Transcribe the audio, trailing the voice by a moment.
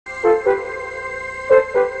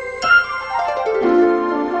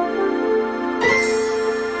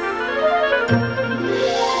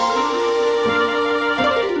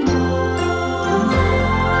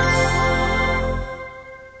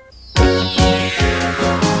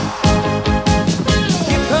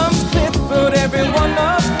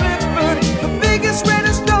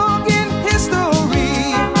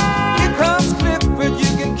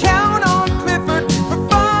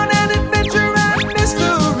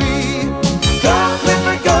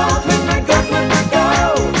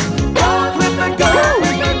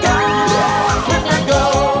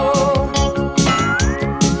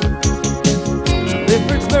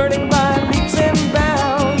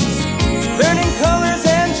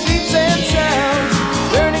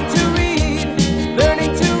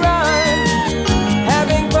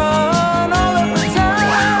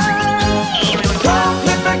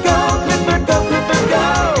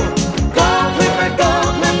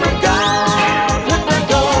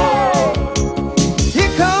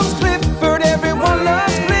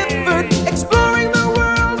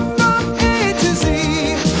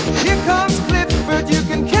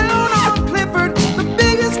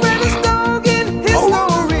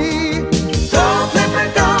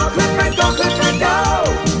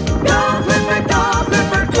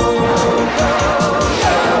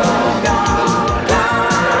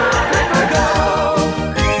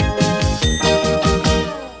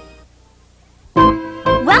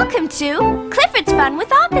Welcome to Clifford's Fun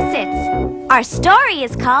with Opposites. Our story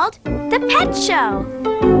is called The Pet Show.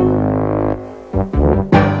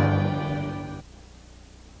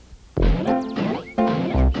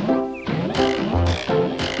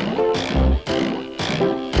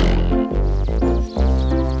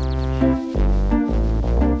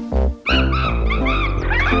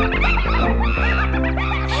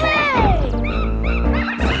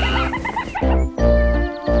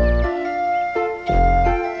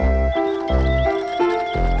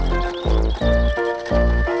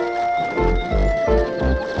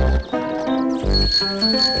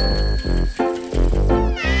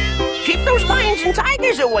 Keep those lions and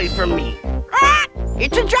tigers away from me. Ah!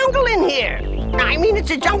 It's a jungle in here. I mean, it's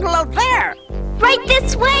a jungle out there. Right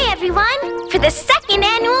this way, everyone, for the second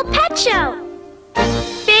annual pet show.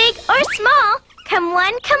 Big or small, come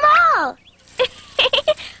one, come all.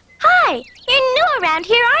 Hi, you're new around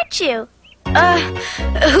here, aren't you?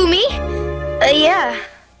 Who, me? Yeah.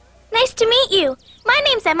 Nice to meet you. My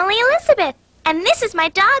name's Emily Elizabeth, and this is my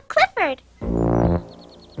dog, Clifford.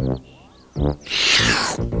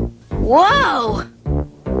 Whoa!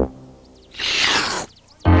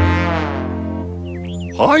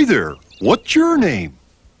 Hi there. What's your name?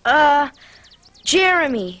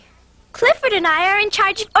 Jeremy. Clifford and I are in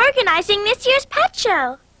charge of organizing this year's pet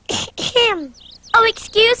show. Oh,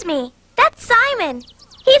 excuse me. That's Simon.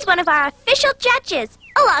 He's one of our official judges,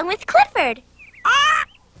 along with Clifford. Ah!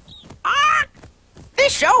 Ah!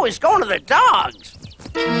 This show is going to the dogs.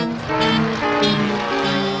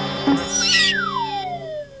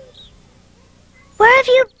 Where have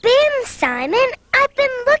you been, Simon? I've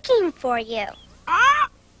been looking for you. Ah!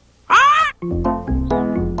 Ah!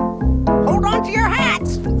 Hold on to your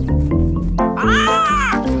hats.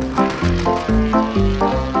 Ah!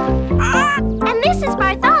 Ah! And this is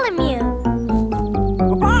Bartholomew.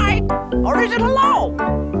 Goodbye. Or is it hello?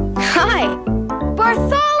 Hi.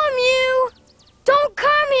 Bartholomew! Don't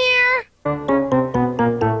come here!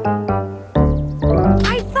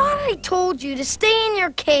 I thought I told you to stay in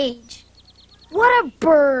your cage. What a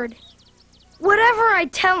bird. Whatever I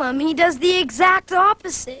tell him, he does the exact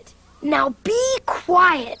opposite. Now be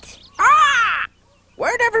quiet. Ah!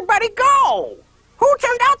 Where'd everybody go? Who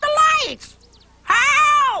turned out the lights?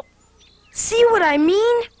 Help! See what I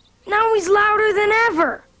mean? Now he's louder than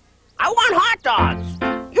ever. I want hot dogs.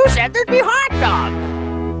 You said there'd be hot dogs.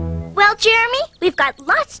 Well, Jeremy, we've got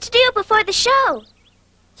lots to do before the show.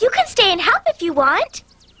 You can stay and help if you want.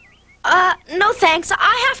 No thanks.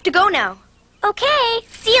 I have to go now. Okay,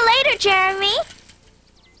 see you later, Jeremy.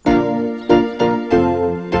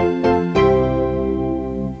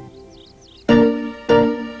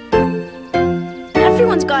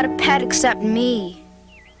 Everyone's got a pet except me.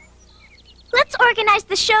 Let's organize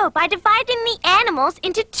the show by dividing the animals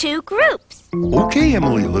into two groups. Okay,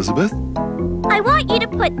 Emily Elizabeth. I want you to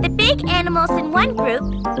put the big animals in one group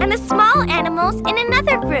and the small animals in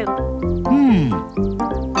another group.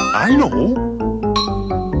 I know.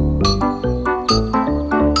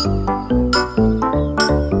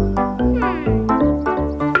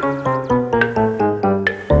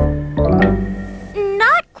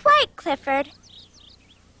 Not quite, Clifford.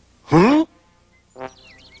 Huh?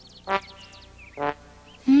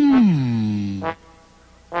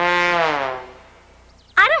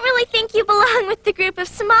 I don't really think you belong with the group of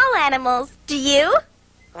small animals, do you?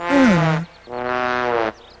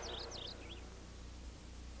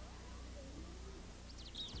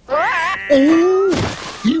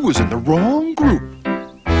 Oh, he was in the wrong group.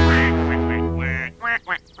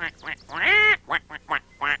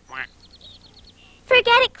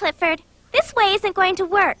 Forget it, Clifford. This way isn't going to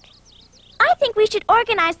work. I think we should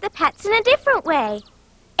organize the pets in a different way.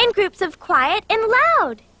 In groups of quiet and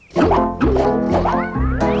loud.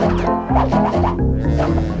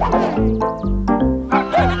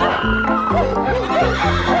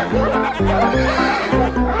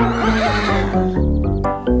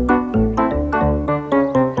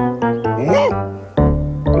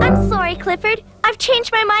 I'm sorry, Clifford. I've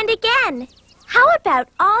changed my mind again. How about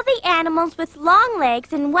all the animals with long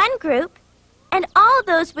legs in one group and all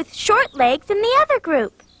those with short legs in the other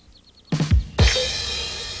group?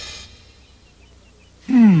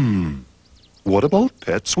 What about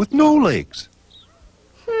pets with no legs?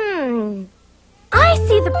 I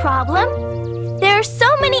see the problem. There are so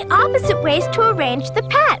many opposite ways to arrange the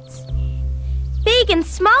pets. Big and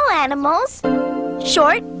small animals,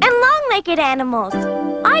 short and long-legged animals.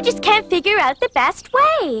 I just can't figure out the best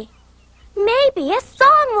way. Maybe a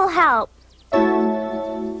song will help.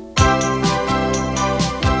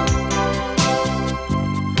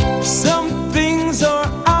 Some things are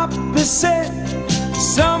opposite,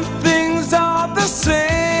 some things are the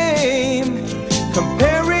same.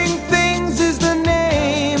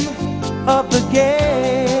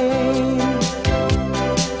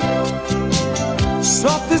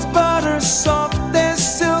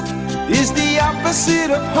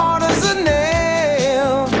 opposite of hard as a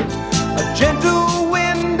nail. A gentle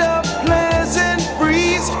wind, a pleasant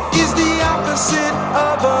breeze is the opposite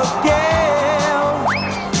of a gale.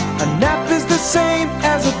 A nap is the same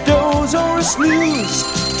as a doze or a snooze,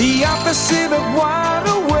 the opposite of wide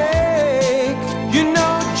awake. You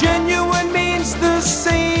know, genuine means the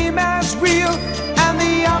same as real, and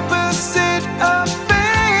the opposite of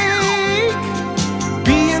fake.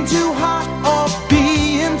 Being too hot or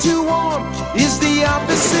being too warm is the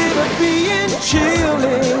opposite of being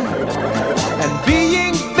chilling. And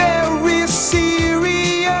being very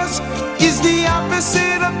serious is the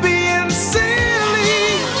opposite of being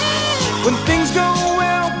silly. When things go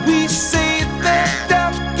well, we say they're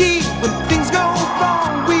ducky. When things go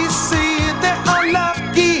wrong, we say they're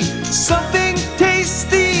unlucky. Something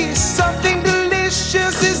tasty, something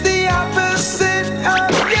delicious is the opposite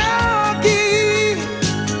of yucky.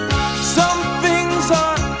 Some things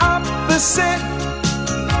are opposite,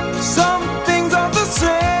 some things are the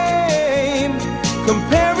same.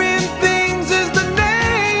 Comparing things is the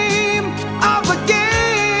name of the game.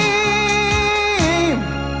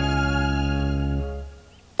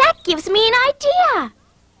 That gives me an idea.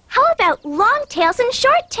 How about long tails and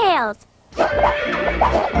short tails?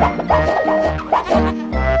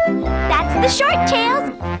 That's the short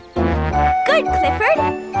tails. Good, Clifford.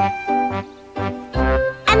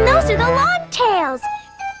 And those are the long tails.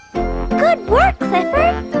 Good work,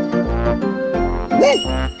 Clifford.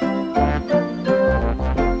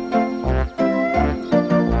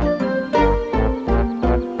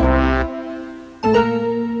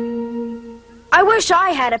 I wish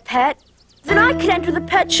I had a pet. Then I could enter the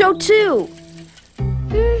pet show too.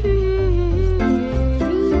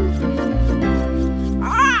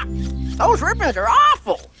 Ah! Those ribbons are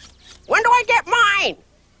awful. When do I get mine?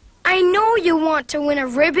 I know you want to win a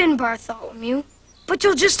ribbon, Bartholomew, but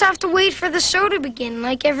you'll just have to wait for the show to begin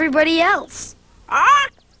like everybody else. Ah!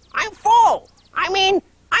 I'm full. I mean,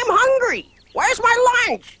 I'm hungry. Where's my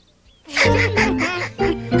lunch?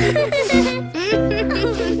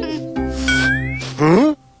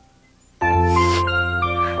 Huh?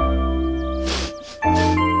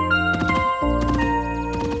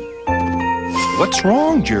 What's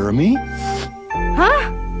wrong, Jeremy?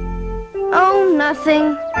 Huh? Oh,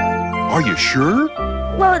 nothing. Are you sure?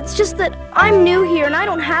 Well, it's just that I'm new here and I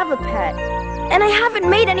don't have a pet. And I haven't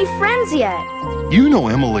made any friends yet. You know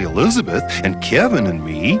Emily Elizabeth and Kevin and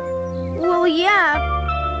me. Well, yeah,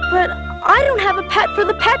 but I don't have a pet for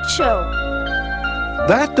the pet show.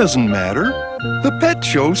 That doesn't matter. The pet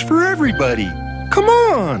show's for everybody. Come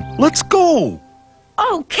on, let's go.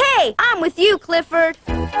 Okay, I'm with you, Clifford.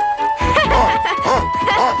 Huh?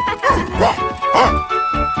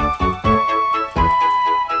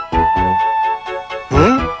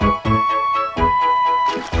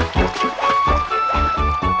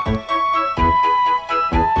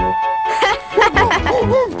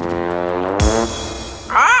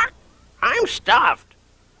 Ah! I'm stuffed.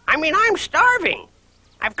 I mean, I'm starving.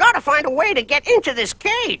 I've got to find a way to get into this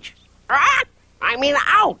cage. Ah! I mean,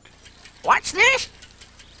 out. What's this?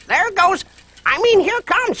 There goes... here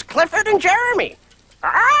comes Clifford and Jeremy.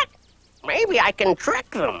 Ah! Maybe I can trick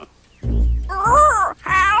them.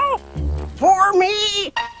 Help! For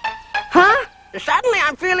me! Huh? Suddenly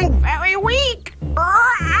I'm feeling very weak.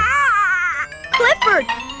 Clifford,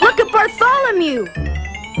 look at Bartholomew.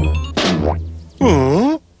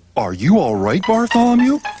 Huh? Are you all right,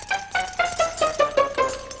 Bartholomew?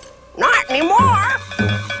 Not anymore.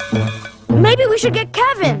 Maybe we should get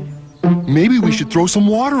Kevin. Maybe we should throw some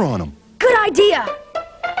water on him. Good idea.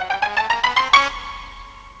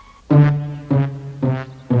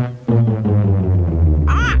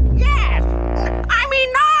 Yes. I mean,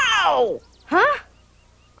 no. Huh?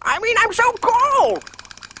 I mean, I'm so cold.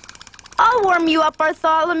 I'll warm you up,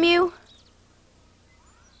 Bartholomew.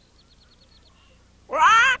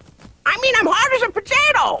 What? I mean, I'm hard as a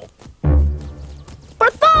potato.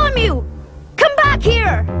 Bartholomew! Come back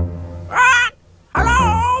here!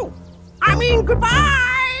 Hello? I mean,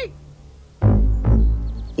 goodbye.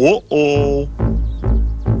 Uh-oh.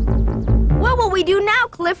 What will we do now,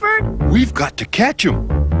 Clifford? We've got to catch him.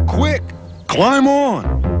 Quick, climb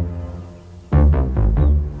on.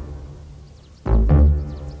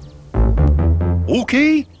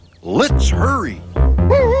 Okay, let's hurry.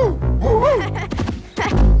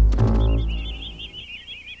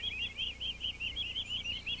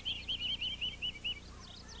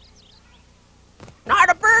 Not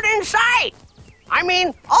a bird in sight. I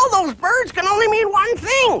mean, all those birds can only mean one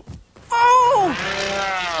thing. Food!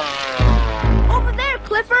 Over there,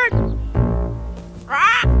 Clifford!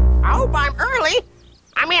 I hope I'm early.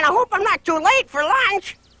 I mean, I hope I'm not too late for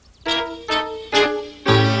lunch.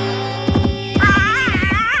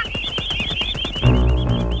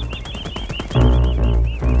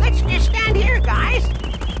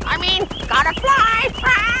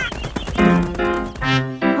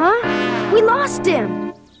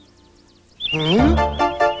 Huh?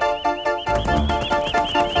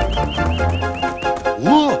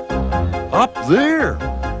 Look! Up there!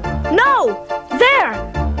 No! There!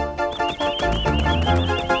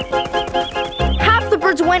 Half the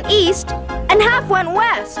birds went east and half went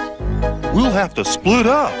west. We'll have to split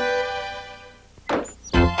up.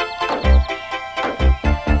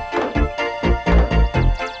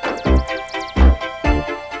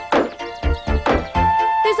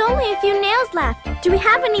 There's only a few nails left. Do we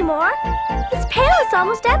have any more? This pail is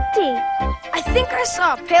almost empty. I think I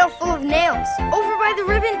saw a pail full of nails over by the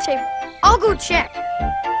ribbon table. I'll go check.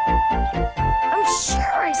 I'm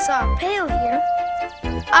sure I saw a pail here.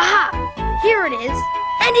 Aha! Here it is.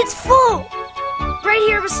 And it's full! Right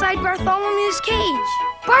here beside Bartholomew's cage.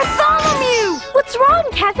 Bartholomew! What's wrong,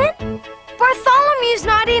 Kevin? Bartholomew's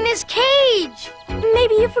not in his cage!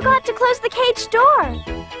 Maybe you forgot to close the cage door.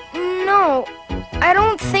 No, I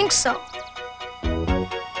don't think so.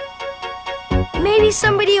 Maybe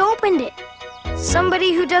somebody opened it.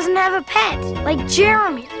 Somebody who doesn't have a pet, like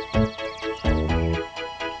Jeremy.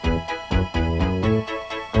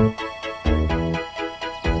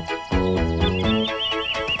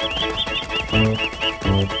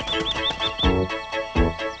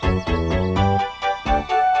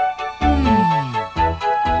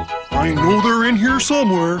 I know they're in here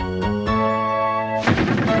somewhere.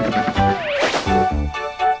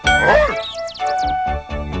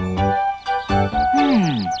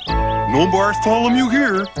 No Bartholomew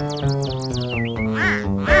here.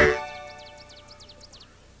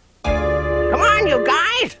 Come on, you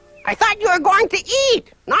guys. I thought you were going to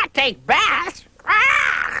eat, not take baths.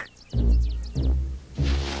 Ah!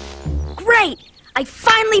 Great! I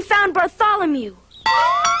finally found Bartholomew.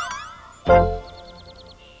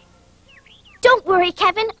 Don't worry,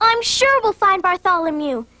 Kevin. I'm sure we'll find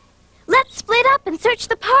Bartholomew. Let's split up and search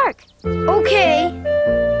the park. Okay.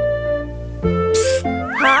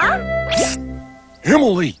 Huh?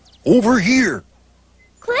 Emily, over here.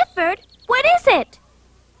 Clifford, what is it?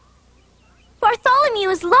 Bartholomew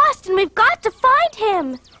is lost and we've got to find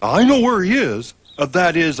him. I know where he is.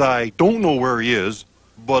 That is, I don't know where he is,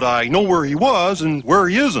 but I know where he was and where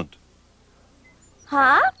he isn't.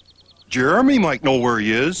 Huh? Jeremy might know where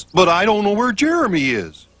he is, but I don't know where Jeremy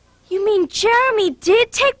is. You mean Jeremy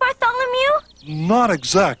did take Bartholomew? Not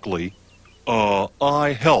exactly.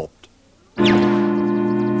 I helped.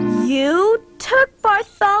 You took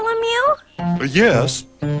Bartholomew? Yes.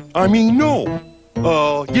 I mean, no.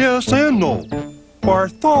 Yes and no.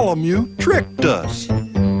 Bartholomew tricked us.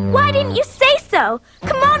 Why didn't you say so?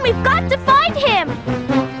 Come on, we've got to find him.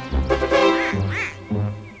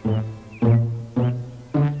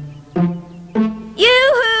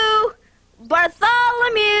 Yoo-hoo!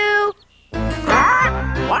 Bartholomew!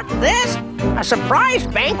 Ah, what's this? A surprise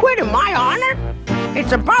banquet in my honor?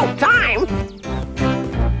 It's about time.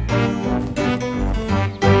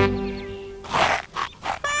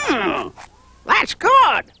 That's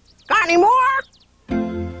good. Got any more?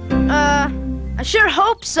 I sure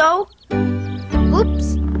hope so.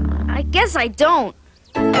 Oops. I guess I don't.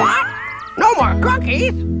 What? No more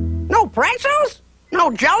cookies? No pretzels? No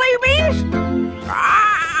jelly beans?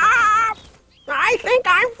 Ah, I think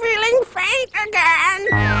I'm feeling faint again.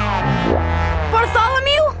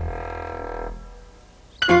 Bartholomew?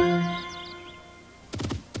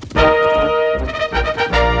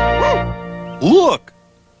 Look!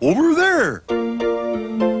 Over there!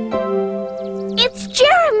 It's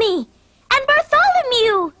Jeremy and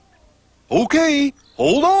Bartholomew. Okay,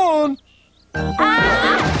 hold on.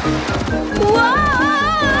 Whoa!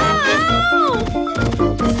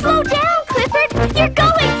 Slow down, Clifford. You're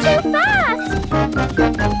going too fast.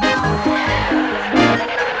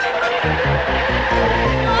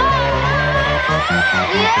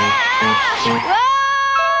 Yeah!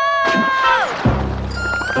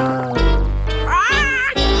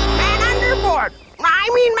 Ah, man underboard. I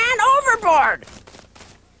mean man overboard.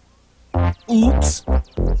 Oops.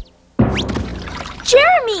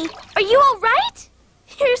 Jeremy, are you all right?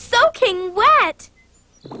 You're soaking wet.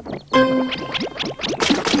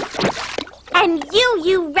 And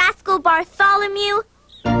you rascal Bartholomew.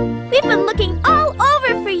 We've been looking all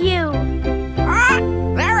over for you. Ah,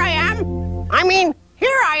 there I am. I mean,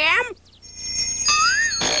 here I am.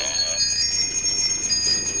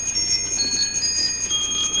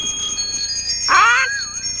 Ah,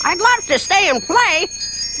 I'd love to stay and play,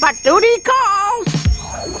 but duty calls.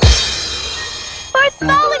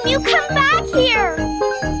 Bartholomew, come back here.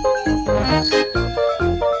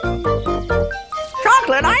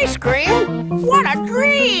 Chocolate ice cream? What a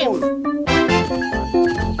dream!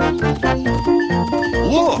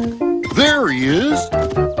 Look, there he is.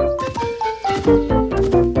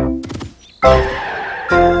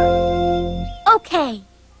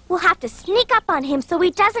 to sneak up on him so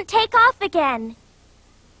he doesn't take off again.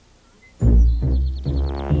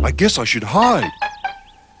 I guess I should hide.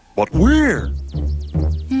 But where?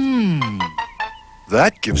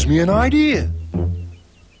 That gives me an idea.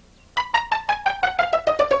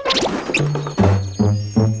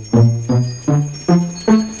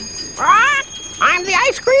 I'm the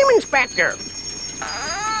ice cream inspector.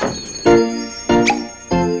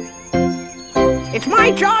 It's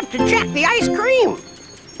my job to check the ice cream.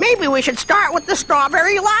 Maybe we should start with the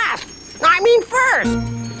strawberry last. I mean first.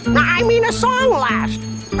 I mean a song last.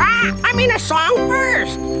 I mean a song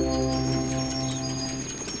first.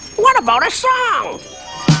 What about a song?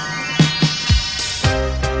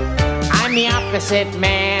 I'm the opposite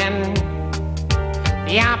man.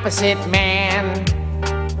 The opposite man.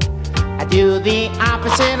 I do the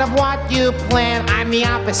opposite of what you plan. I'm the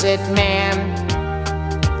opposite man.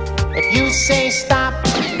 If you say stop,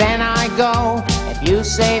 then I go. If you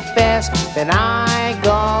say fast, then I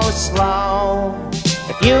go slow.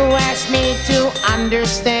 If you ask me to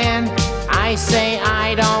understand, I say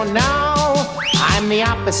I don't know. I'm the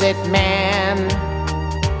opposite man.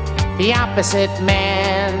 The opposite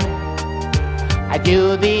man. I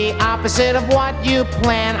do the opposite of what you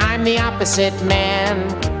plan. I'm the opposite man.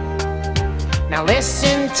 Now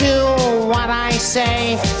listen to what I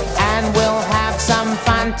say, and we'll have some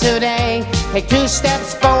fun today. Take 2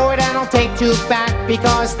 steps forward and I'll take 2 back,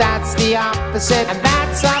 because that's the opposite, and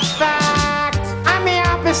that's a fact. I'm the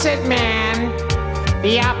opposite man.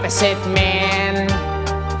 The opposite man.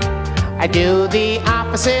 I do the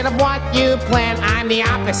opposite of what you plan. I'm the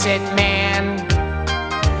opposite man.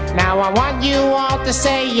 Now I want you all to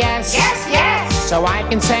say yes. Yes, yes. So I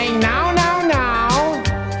can say no, no, no.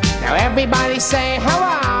 Now everybody say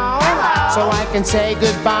hello. Hello. So I can say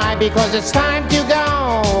goodbye, because it's time to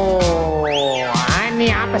go. I'm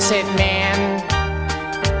the opposite man.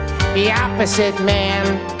 The opposite man.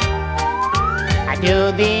 I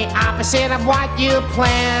do the opposite of what you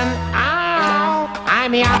plan. Oh,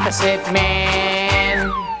 I'm the opposite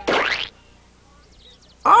man.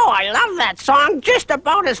 Oh, I love that song just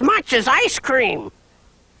about as much as ice cream.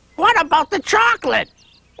 What about the chocolate?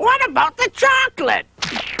 What about the chocolate?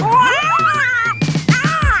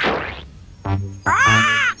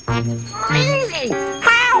 Freezing!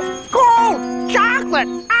 How cold chocolate!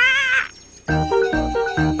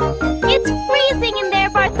 It's freezing in there,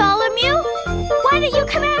 Bartholomew. Why don't you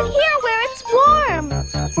come out here where it's warm?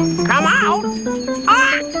 Come out?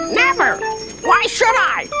 Never! Why should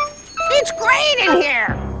I? It's great in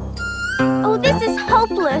here! Oh, this is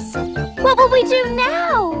hopeless. What will we do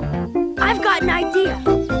now? I've got an idea.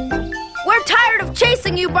 We're tired of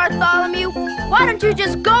chasing you, Bartholomew. Why don't you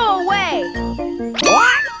just go away?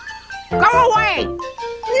 What? Go away!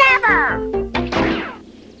 Never!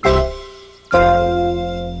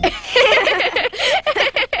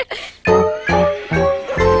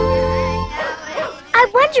 I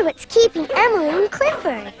wonder what's keeping Emily and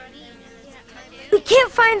Clifford. We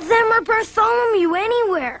can't find them or Bartholomew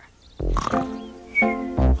anywhere.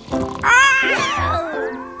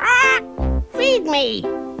 Feed me!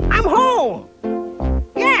 I'm home!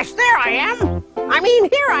 Yes, there I am! I mean,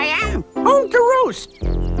 here I am! Home to roost!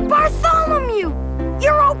 Bartholomew!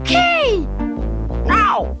 You're okay!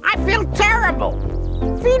 No, I feel terrible!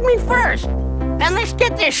 Feed me first! Then let's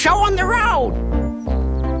get this show on the road!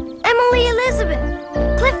 Emily,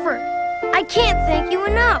 Elizabeth, Clifford, I can't thank you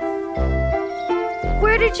enough.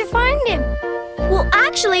 Where did you find him? Well,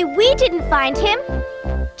 actually, we didn't find him.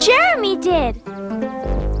 Jeremy did.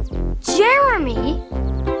 Jeremy?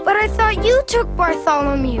 But I thought you took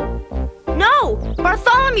Bartholomew. No,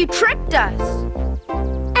 Bartholomew tricked us.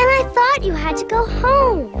 And I thought you had to go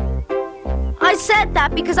home. I said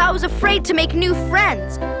that because I was afraid to make new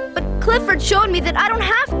friends. But Clifford showed me that I don't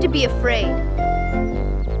have to be afraid.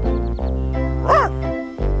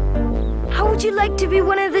 How would you like to be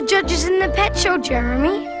one of the judges in the pet show,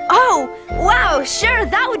 Jeremy? Oh, wow, sure,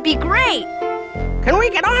 that would be great. Can we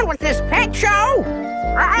get on with this pet show?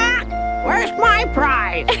 Where's my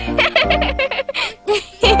prize?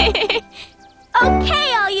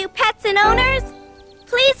 Okay, all you pets and owners.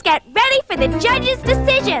 Please get ready for the judges'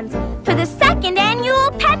 decisions for the 2nd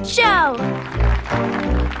annual pet show.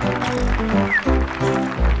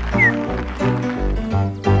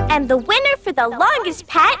 And the winner for the longest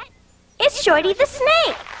pet is Shorty the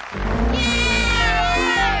Snake.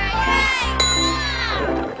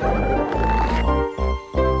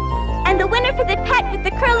 And the winner for the pet with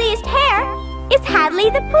the curliest hair is Hadley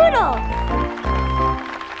the Poodle.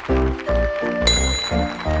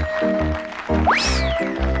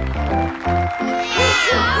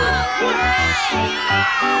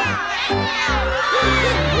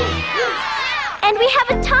 we have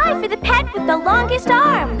a tie for the pet with the longest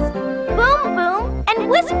arms. Boom, boom, and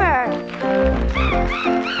whisper.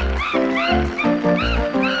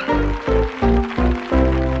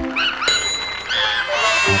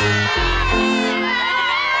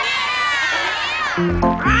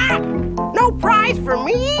 Ah, no prize for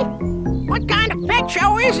me? What kind of pet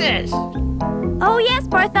show is this? Oh yes,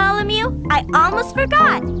 Bartholomew, I almost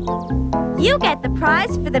forgot. You get the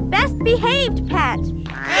prize for the best behaved pet.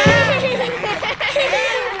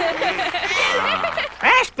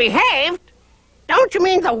 Best behaved? Don't you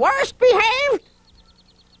mean the worst behaved?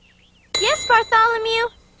 Yes, Bartholomew,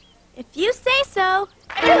 if you say so.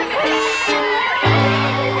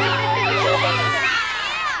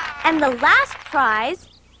 And the last prize,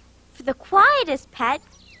 for the quietest pet,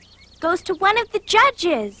 goes to one of the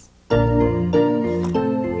judges.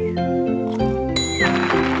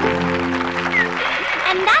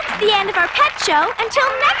 And that's the end of our pet show until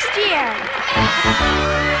next year.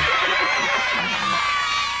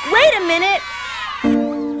 Wait a minute.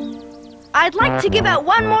 I'd like to give out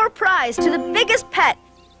one more prize to the biggest pet,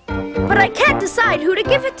 but I can't decide who to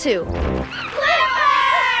give it to.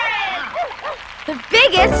 The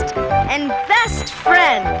biggest and best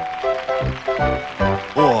friend.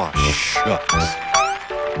 Oh, shucks.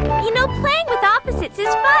 You know, playing with opposites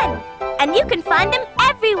is fun, and you can find them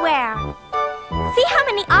everywhere. See how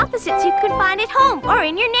many opposites you can find at home or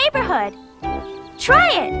in your neighborhood. Try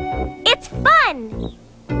it. It's fun.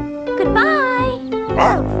 Goodbye.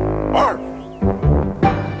 Arf, arf.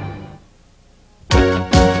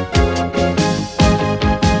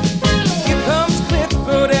 Here comes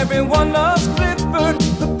Clifford, everyone loves Clifford,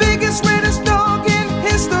 the biggest, greatest dog in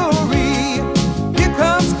history. Here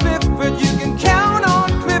comes Clifford, you can count on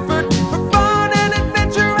Clifford for fun and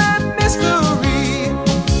adventure and mystery.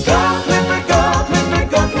 Go Clifford, go Clifford,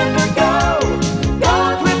 go Clifford, go. Go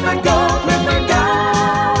Clifford, go Clifford, go.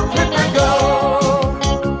 Clifford, go.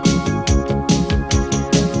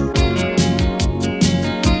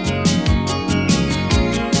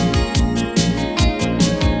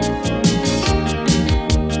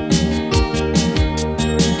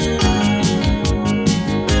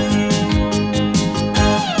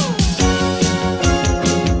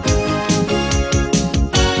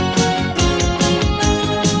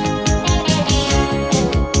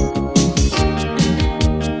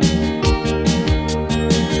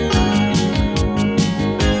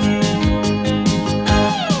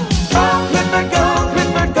 Go Clifford, go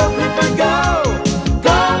Clifford, go Clifford, go.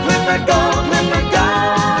 Go Clifford, go Clifford, go.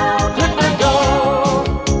 Clifford, go.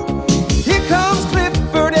 Here comes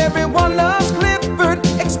Clifford, everyone loves Clifford,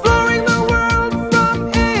 exploring the world from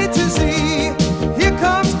A to Z. Here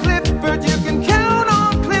comes Clifford, you can count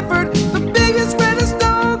on Clifford, the biggest, greatest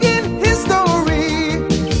dog in history.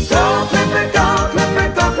 Go Clifford, go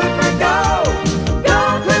Clifford, go Clifford, go. Go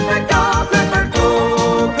Clifford, go Clifford, go,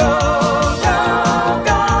 go, go,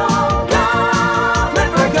 go, go.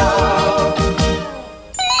 Clifford, go.